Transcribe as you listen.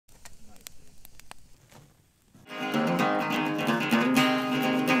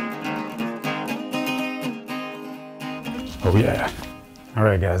Oh yeah. All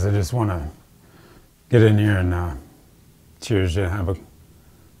right, guys, I just want to get in here and cheers you. Have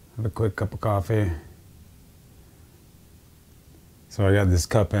a quick cup of coffee. So I got this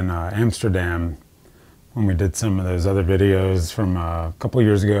cup in Amsterdam when we did some of those other videos from a couple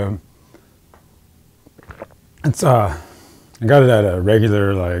years ago. It's I got it at a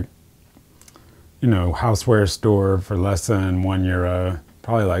regular, like, you know, houseware store for less than €1,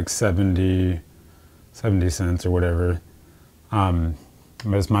 probably like 70 cents or whatever.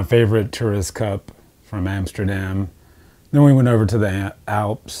 But it's my favorite tourist cup from Amsterdam. Then we went over to the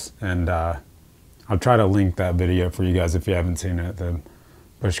Alps, and I'll try to link that video for you guys if you haven't seen it, the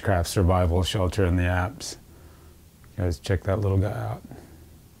BushCraft survival shelter in the Alps. You guys check that little guy out.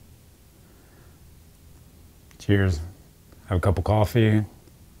 Cheers. Have a cup of coffee.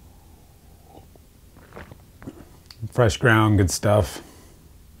 Fresh ground, good stuff.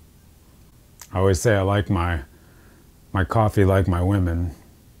 I always say I like my coffee like my women.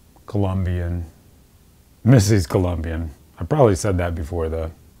 Colombian. Mrs. Colombian. I probably said that before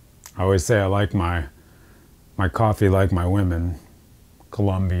though. I always say I like my coffee like my women.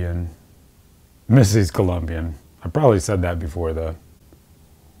 Colombian. Mrs. Colombian. I probably said that before though.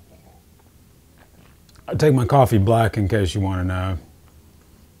 I take my coffee black in case you want to know.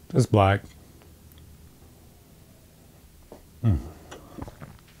 Just black.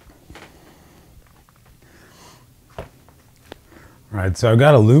 Alright, so I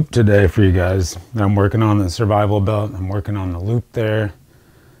got a loop today for you guys. I'm working on the survival belt. I'm working on the loop there.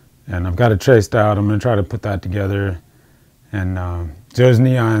 And I've got it traced out. I'm going to try to put that together. And Joe's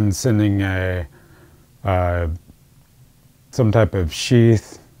Neon sending some type of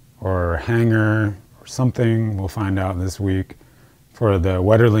sheath or hanger or something. We'll find out this week for the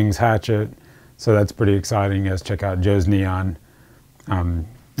Wetterlings hatchet. So that's pretty exciting. You guys check out Joe's Neon. I'm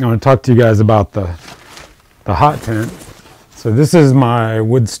going to talk to you guys about the hot tent. So this is my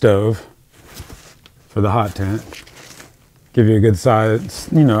wood stove for the hot tent. Give you a good size,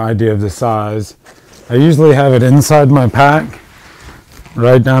 you know, idea of the size. I usually have it inside my pack,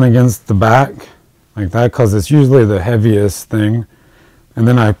 right down against the back, like that, because it's usually the heaviest thing. And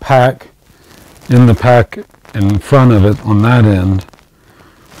then I pack in the pack in front of it on that end.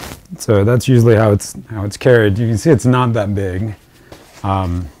 So that's usually how it's carried. You can see it's not that big.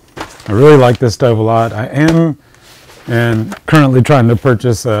 I really like this stove a lot. I am currently trying to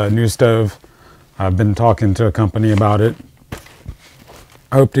purchase a new stove. I've been talking to a company about it.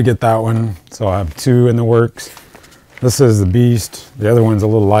 I hope to get that one. So I have two in the works. This is the beast. The other one's a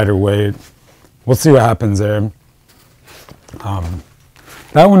little lighter weight. We'll see what happens there.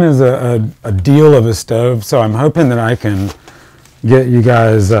 That one is a deal of a stove. So I'm hoping that I can get you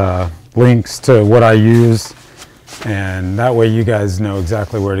guys links to what I use, and that way you guys know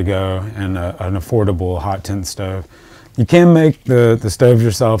exactly where to go, and an affordable hot tent stove. You can make the stove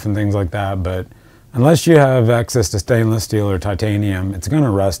yourself and things like that, but unless you have access to stainless steel or titanium, it's going to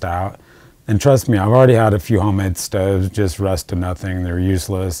rust out. And trust me, I've already had a few homemade stoves just rust to nothing. They're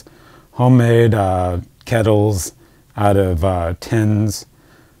useless. Homemade kettles out of tins.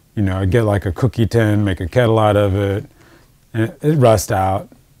 You know, get like a cookie tin, make a kettle out of it, and it rusts out.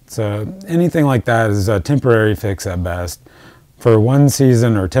 So anything like that is a temporary fix at best. For one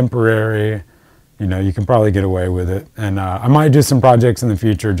season or temporary, you know, you can probably get away with it. And I might do some projects in the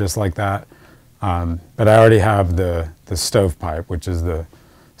future just like that. But I already have the stovepipe, which is the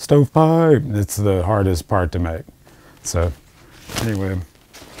stovepipe. It's the hardest part to make. So anyway,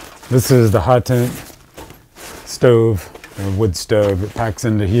 this is the hot tent stove, a wood stove. It packs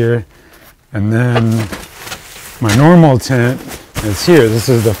into here. And then my normal tent is here. This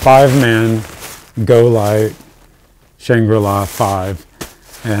is the 5-man Go Light Shangri-La 5.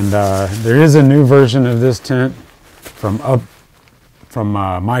 And there is a new version of this tent from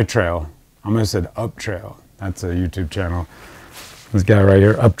My Trail. I almost said Up Trail. That's a YouTube channel. This guy right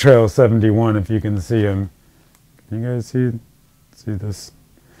here, Up Trail 71, if you can see him. Can you guys see this?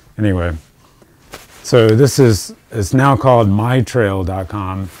 Anyway, so this is, it's now called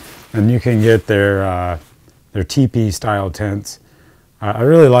mytrail.com, and you can get their teepee style tents. I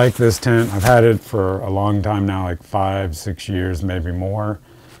really like this tent. I've had it for a long time now, like 5-6 years, maybe more.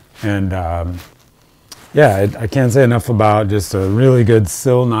 And yeah, I can't say enough about just a really good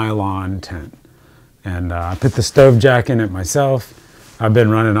sil nylon tent. And I put the stove jack in it myself. I've been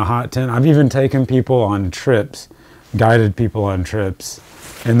running a hot tent. I've even taken people on trips, guided people on trips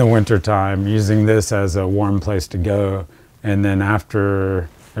in the winter time, using this as a warm place to go. And then after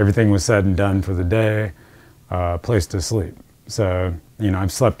everything was said and done for the day, a place to sleep. So, you know,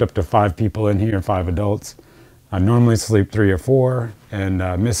 I've slept up to 5 people in here, 5 adults. I normally sleep 3 or 4, and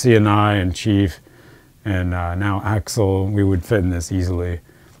Missy and I and Chief And now axle, we would fit in this easily.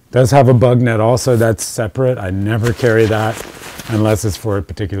 Does have a bug net also, that's separate. I never carry that unless it's for a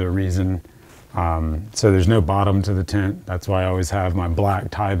particular reason. So there's no bottom to the tent. That's why I always have my black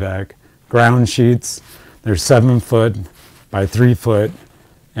Tyvek ground sheets. They're 7 foot by 3 foot,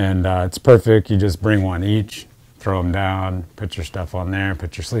 and it's perfect. You just bring one each, throw them down, put your stuff on there,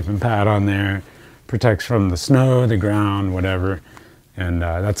 put your sleeping pad on there, protects from the snow, the ground, whatever. And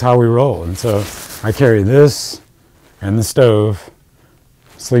that's how we roll. And so I carry this and the stove,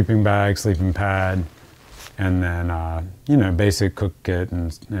 sleeping bag, sleeping pad, and then, you know, basic cook kit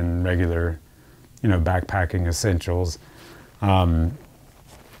and regular, you know, backpacking essentials.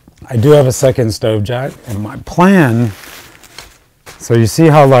 I do have a second stove jack, and my plan, so you see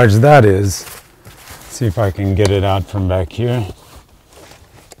how large that is. Let's see if I can get it out from back here.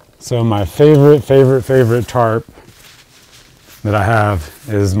 So my favorite tarp that I have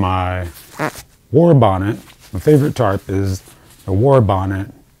is my War Bonnet. My favorite tarp is the War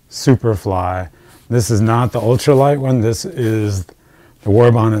Bonnet Superfly. This is not the ultralight one. This is the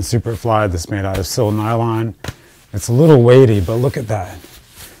War Bonnet Superfly that's made out of sil nylon. It's a little weighty, but look at that.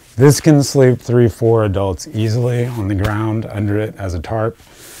 This can sleep 3-4 adults easily on the ground under it as a tarp.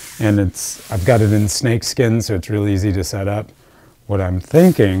 And I've got it in snake skin, so it's really easy to set up. What I'm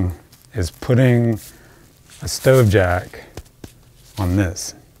thinking is putting a stove jack on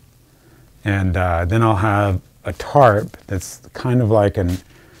this. And then I'll have a tarp that's kind of like an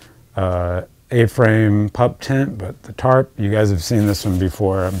A-frame pup tent, but the tarp, you guys have seen this one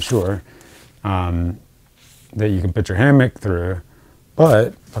before, I'm sure, that you can put your hammock through.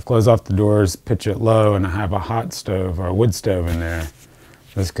 But if I close off the doors, pitch it low, and I have a hot stove or a wood stove in there,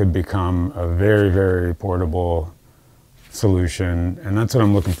 this could become a very portable solution. And that's what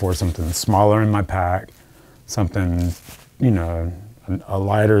I'm looking for, something smaller in my pack, something, you know, a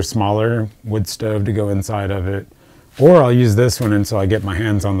lighter, smaller wood stove to go inside of it. Or I'll use this one until I get my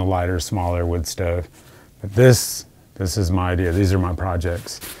hands on the lighter, smaller wood stove. But this is my idea. These are my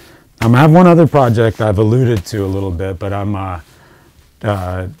projects. I have one other project I've alluded to a little bit, but I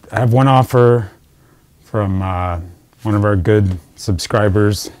have one offer from one of our good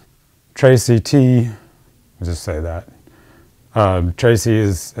subscribers, Tracy T. I'll just say that. Tracy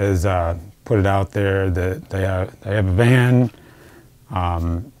has put it out there that they have a van,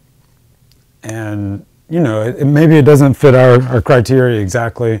 and you know, maybe it doesn't fit our criteria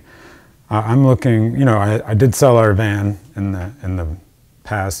exactly. I'm looking, you know, I did sell our van in the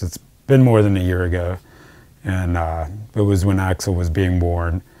past. It's been more than a year ago, and it was when Axel was being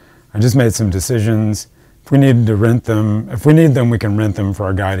born. I just made some decisions. If we needed to rent them, if we need them, we can rent them for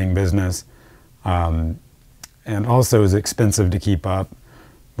our guiding business. And also it's expensive to keep up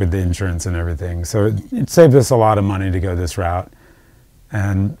with the insurance and everything. So it saved us a lot of money to go this route.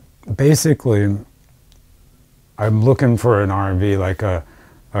 And basically, I'm looking for an RV, like a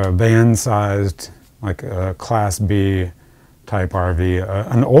van-sized, like a Class B type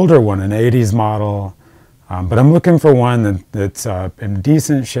RV, an older one, an 80s model. But I'm looking for one that's in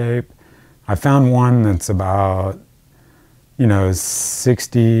decent shape. I found one that's about, you know,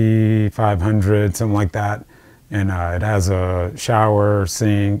 6,500, something like that. And it has a shower,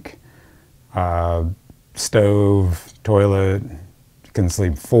 sink, stove, toilet. You can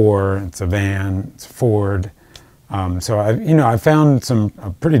sleep 4. It's a van. It's Ford. So I found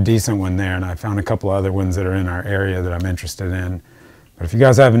a pretty decent one there, and I found a couple other ones that are in our area that I'm interested in. But if you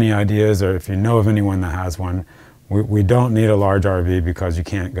guys have any ideas, or if you know of anyone that has one, we don't need a large RV because you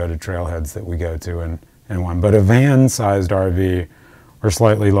can't go to trailheads that we go to in one. But a van-sized RV or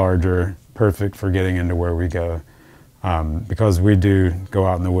slightly larger, perfect for getting into where we go. Because we do go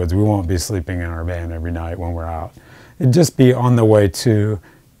out in the woods, we won't be sleeping in our van every night when we're out. It'd just be on the way to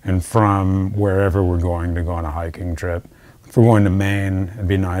and from wherever we're going to go on a hiking trip. If we're going to Maine, it'd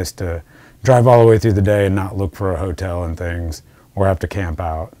be nice to drive all the way through the day and not look for a hotel and things, or have to camp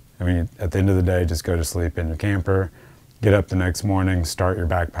out. I mean, at the end of the day, just go to sleep in your camper, get up the next morning, start your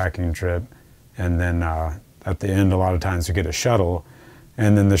backpacking trip, and then at the end, a lot of times you get a shuttle,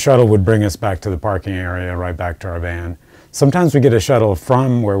 and then the shuttle would bring us back to the parking area, right back to our van. Sometimes we get a shuttle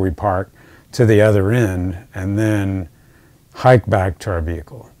from where we park to the other end, and then hike back to our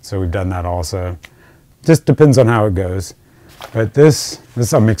vehicle. So we've done that also. Just depends on how it goes. But this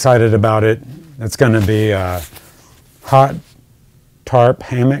I'm excited about it. It's going to be a hot tarp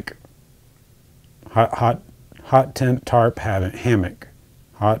hammock, hot tent tarp hammock,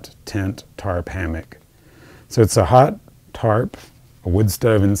 hot tent tarp hammock. So it's a hot tarp, a wood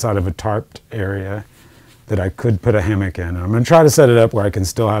stove inside of a tarped area that I could put a hammock in. And I'm going to try to set it up where I can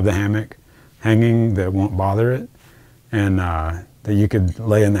still have the hammock hanging that won't bother it. And that you could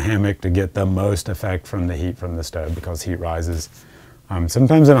lay in the hammock to get the most effect from the heat from the stove, because heat rises.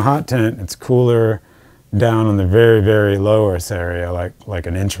 Sometimes in a hot tent, it's cooler down on the very, very lowest area, like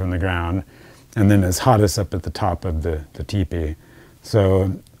an inch from the ground, and then it's hottest up at the top of the teepee.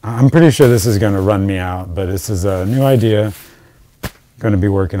 So I'm pretty sure this is going to run me out, but this is a new idea. Going to be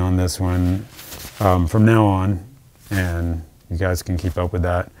working on this one from now on, and you guys can keep up with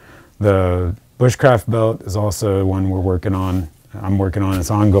that. The BushCraft Belt is also one we're working on. I'm working on,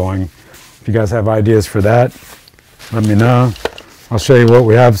 it's ongoing. If you guys have ideas for that, let me know. I'll show you what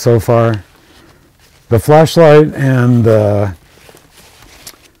we have so far. The flashlight and the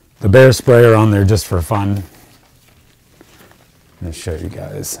bear spray are on there just for fun. Let me show you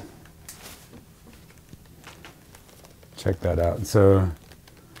guys. Check that out. So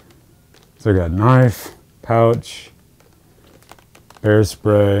we got knife, pouch, bear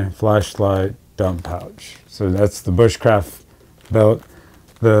spray, flashlight, dump pouch. So that's the BushCraft Belt.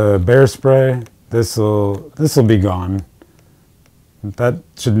 The bear spray, this'll be gone. That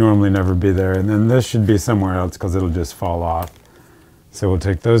should normally never be there, and then this should be somewhere else because it'll just fall off. So we'll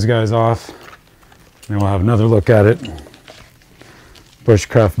take those guys off, and we'll have another look at it.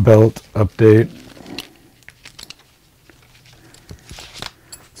 BushCraft Belt update.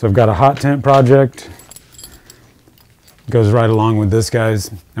 So I've got a hot tent project. Goes right along with this, guys.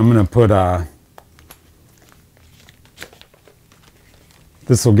 I'm going to put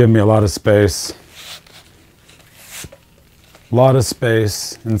this will give me a lot of space. A lot of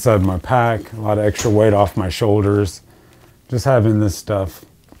space inside my pack, a lot of extra weight off my shoulders. Just having this stuff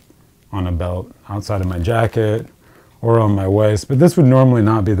on a belt outside of my jacket or on my waist, but this would normally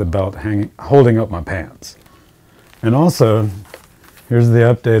not be the belt holding up my pants. And also, here's the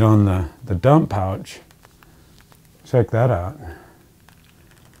update on the dump pouch. Check that out.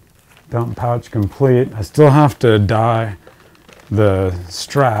 Dump pouch complete. I still have to dye the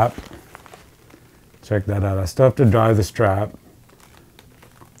strap. Check that out. I still have to dye the strap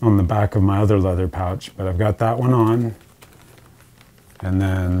on the back of my other leather pouch, but I've got that one on. And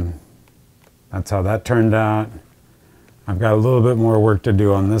then that's how that turned out. I've got a little bit more work to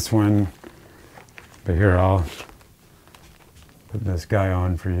do on this one, but here, I'll put this guy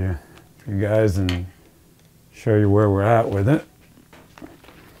on for you guys and show you where we're at with it.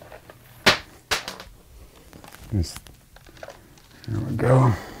 There we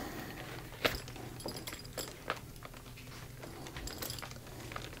go.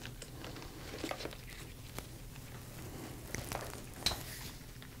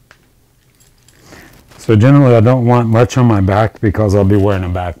 So generally I don't want much on my back because I'll be wearing a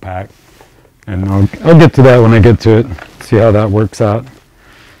backpack. And I'll get to that when I get to it, see how that works out.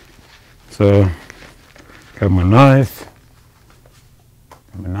 So, got my knife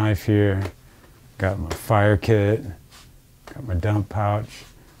here, got my fire kit, got my dump pouch.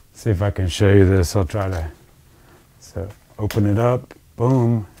 See if I can show you this. I'll try to, so open it up,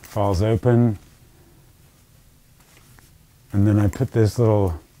 boom, falls open. And then I put this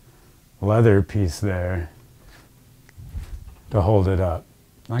little leather piece there to hold it up.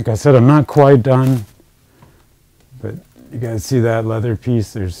 Like I said, I'm not quite done, but you guys see that leather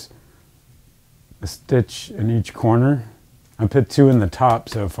piece? There's a stitch in each corner. I put 2 in the top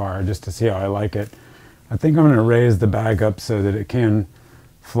so far just to see how I like it. I think I'm going to raise the bag up so that it can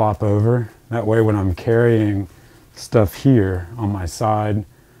flop over. That way when I'm carrying stuff here on my side,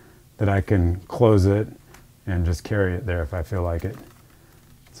 that I can close it and just carry it there if I feel like it.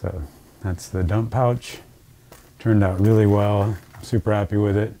 So that's the dump pouch. Turned out really well. I'm super happy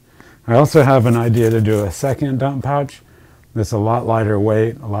with it. I also have an idea to do a second dump pouch that's a lot lighter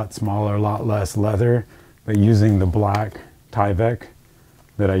weight, a lot smaller, a lot less leather, but using the black Tyvek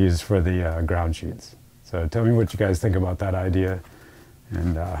that I use for the ground sheets. So tell me what you guys think about that idea.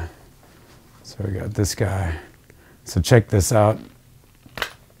 And so we got this guy. So check this out.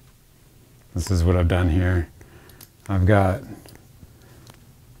 This is what I've done here. I've got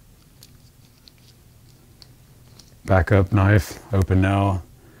backup knife, open nail,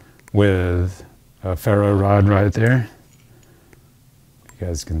 with a ferro rod right there. You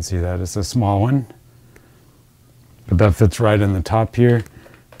guys can see that. It's a small one, but that fits right in the top here.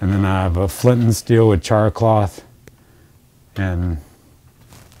 And then I have a flint and steel with char cloth and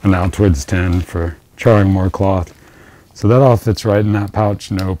an Altoids tin for charring more cloth. So that all fits right in that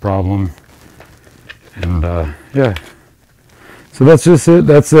pouch, no problem. And yeah, so that's just it.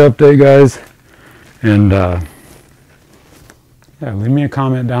 That's the update, guys. And yeah, leave me a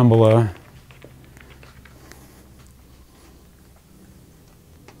comment down below.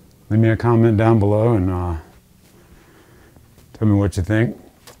 Leave me a comment down below and tell me what you think.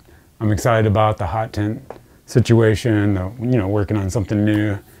 I'm excited about the hot tent situation, working on something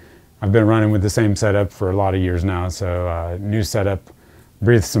new. I've been running with the same setup for a lot of years now, so new setup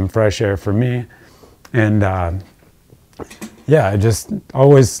breathes some fresh air for me. And yeah, I just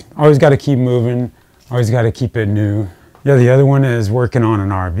always got to keep moving, always got to keep it new. Yeah, the other one is working on an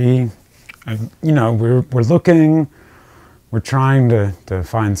RV. We're looking, we're trying to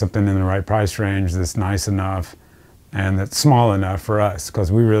find something in the right price range that's nice enough and that's small enough for us, because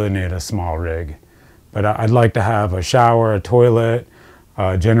we really need a small rig. But I'd like to have a shower, a toilet,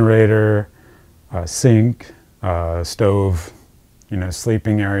 a generator, a sink, a stove,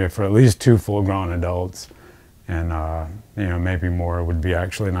 sleeping area for at least 2 full-grown adults. And, maybe more would be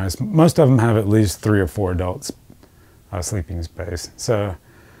actually nice. Most of them have at least 3 or 4 adults sleeping space. So,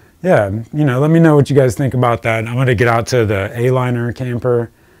 yeah, let me know what you guys think about that. I'm going to get out to the A-liner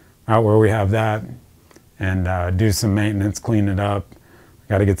camper, out where we have that, and do some maintenance, clean it up.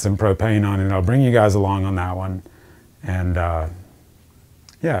 Got to get some propane on it. I'll bring you guys along on that one. And,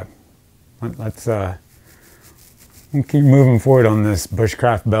 yeah, let's keep moving forward on this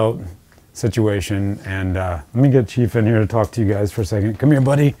BushCraft Belt situation. And let me get Chief in here to talk to you guys for a second. Come here,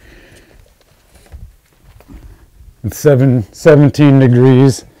 buddy. It's 17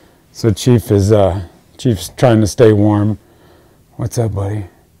 degrees, so Chief's trying to stay warm. What's up, buddy?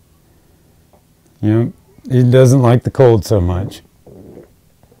 He doesn't like the cold so much.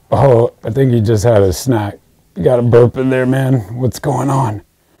 Oh, I think he just had a snack. You got a burp in there, man. What's going on?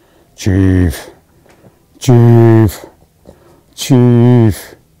 Chief. Chief.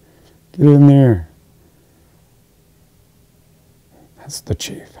 Chief. Get in there. That's the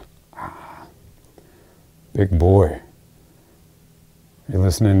Chief. Ah. Big boy. You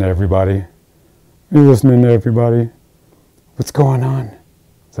listening to everybody? You listening to everybody? What's going on?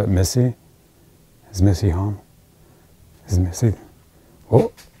 Is that Missy? Is Missy home? Is Missy?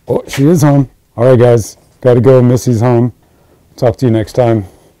 Oh, she is home. All right, guys. Got to go. Missy's home. Talk to you next time.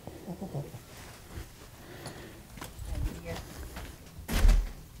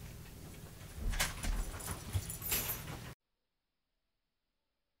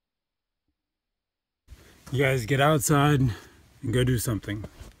 You guys get outside and go do something.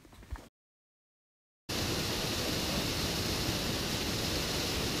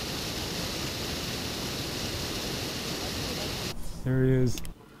 There he is.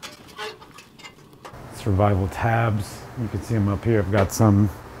 Survival tabs. You can see them up here. I've got some.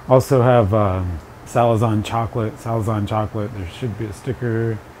 Also have Salazan chocolate. Salazan chocolate. There should be a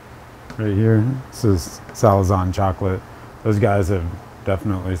sticker right here. This is Salazan chocolate. Those guys have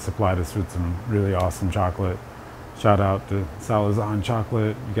definitely supplied us with some really awesome chocolate. Shout out to Salazan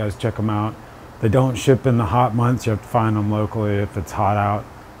chocolate. You guys check them out. They don't ship in the hot months. You have to find them locally if it's hot out.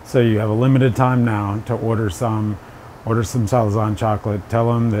 So you have a limited time now to order some Salazan chocolate.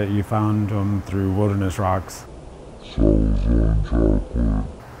 Tell them that you found them through Wilderness Rocks. Salazan chocolate.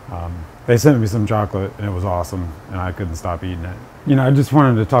 They sent me some chocolate and it was awesome and I couldn't stop eating it. I just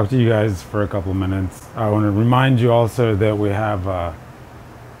wanted to talk to you guys for a couple of minutes. I want to remind you also that we have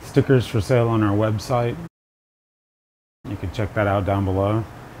stickers for sale on our website. You can check that out down below.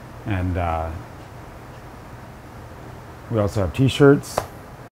 And we also have t-shirts.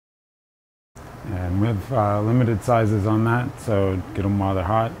 And we have limited sizes on that, so get them while they're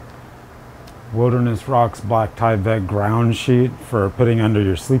hot. Wilderness Rocks Black Tyvek ground sheet for putting under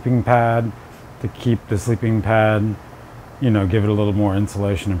your sleeping pad to keep the sleeping pad, give it a little more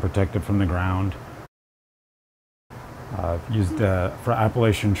insulation and protect it from the ground. Used for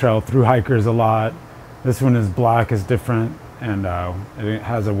Appalachian Trail through hikers a lot. This one is black, is different, and it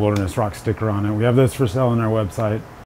has a Wilderness Rock sticker on it. We have those for sale on our website.